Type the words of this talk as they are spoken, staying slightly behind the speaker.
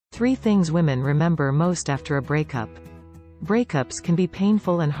3 things women remember most after a breakup. Breakups can be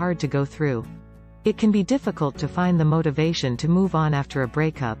painful and hard to go through. It can be difficult to find the motivation to move on after a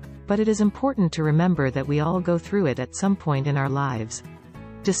breakup, but it is important to remember that we all go through it at some point in our lives.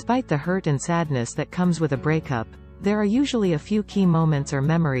 Despite the hurt and sadness that comes with a breakup, there are usually a few key moments or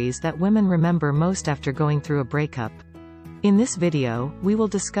memories that women remember most after going through a breakup. In this video, we will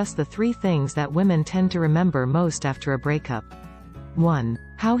discuss the 3 things that women tend to remember most after a breakup. 1.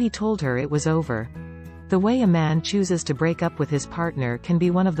 How he told her it was over. The way a man chooses to break up with his partner can be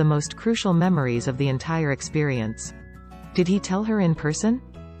one of the most crucial memories of the entire experience. Did he tell her in person?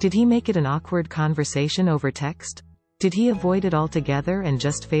 Did he make it an awkward conversation over text? Did he avoid it altogether and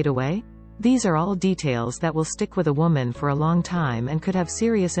just fade away? These are all details that will stick with a woman for a long time and could have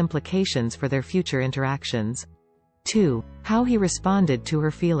serious implications for their future interactions. 2. How he responded to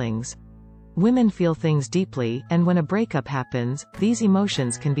her feelings. Women feel things deeply, and when a breakup happens, these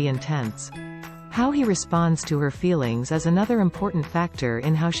emotions can be intense. How he responds to her feelings is another important factor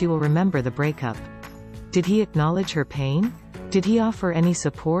in how she will remember the breakup. Did he acknowledge her pain? Did he offer any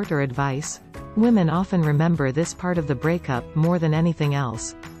support or advice? Women often remember this part of the breakup more than anything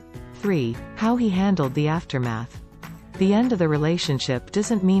else. 3. How he handled the aftermath. The end of the relationship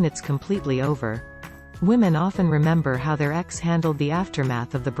doesn't mean it's completely over. Women often remember how their ex handled the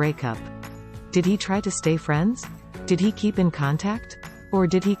aftermath of the breakup. Did he try to stay friends? Did he keep in contact? Or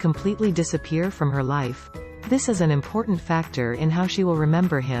did he completely disappear from her life? This is an important factor in how she will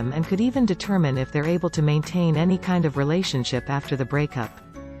remember him and could even determine if they're able to maintain any kind of relationship after the breakup.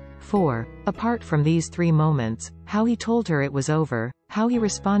 4. Apart from these 3 moments, how he told her it was over, how he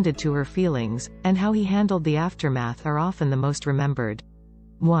responded to her feelings, and how he handled the aftermath are often the most remembered.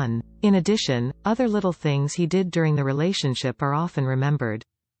 1. In addition, other little things he did during the relationship are often remembered.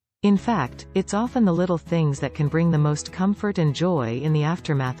 In fact, it's often the little things that can bring the most comfort and joy in the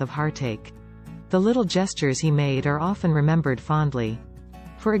aftermath of heartache. The little gestures he made are often remembered fondly.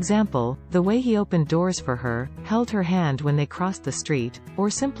 For example, the way he opened doors for her, held her hand when they crossed the street, or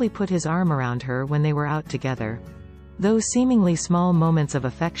simply put his arm around her when they were out together. Those seemingly small moments of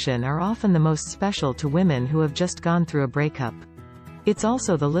affection are often the most special to women who have just gone through a breakup. It's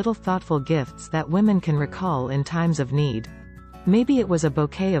also the little thoughtful gifts that women can recall in times of need. Maybe it was a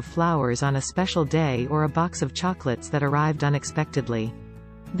bouquet of flowers on a special day or a box of chocolates that arrived unexpectedly.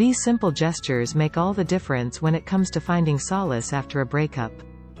 These simple gestures make all the difference when it comes to finding solace after a breakup.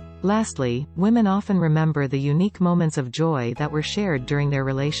 Lastly, women often remember the unique moments of joy that were shared during their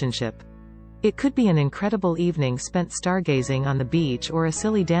relationship. It could be an incredible evening spent stargazing on the beach or a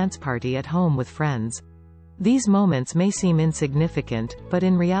silly dance party at home with friends. These moments may seem insignificant, but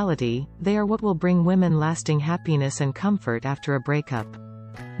in reality, they are what will bring women lasting happiness and comfort after a breakup.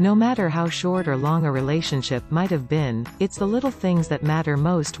 No matter how short or long a relationship might have been, it's the little things that matter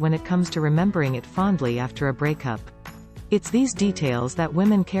most when it comes to remembering it fondly after a breakup. It's these details that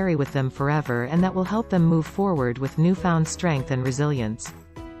women carry with them forever and that will help them move forward with newfound strength and resilience.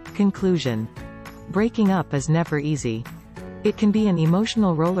 Conclusion. Breaking up is never easy. It can be an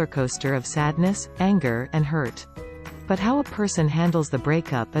emotional roller coaster of sadness, anger, and hurt. But how a person handles the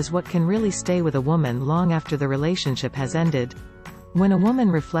breakup is what can really stay with a woman long after the relationship has ended. When a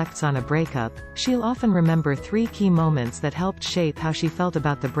woman reflects on a breakup, she'll often remember 3 key moments that helped shape how she felt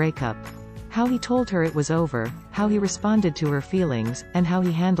about the breakup. How he told her it was over, how he responded to her feelings, and how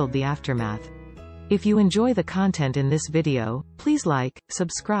he handled the aftermath. If you enjoy the content in this video, please like,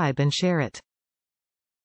 subscribe and share it.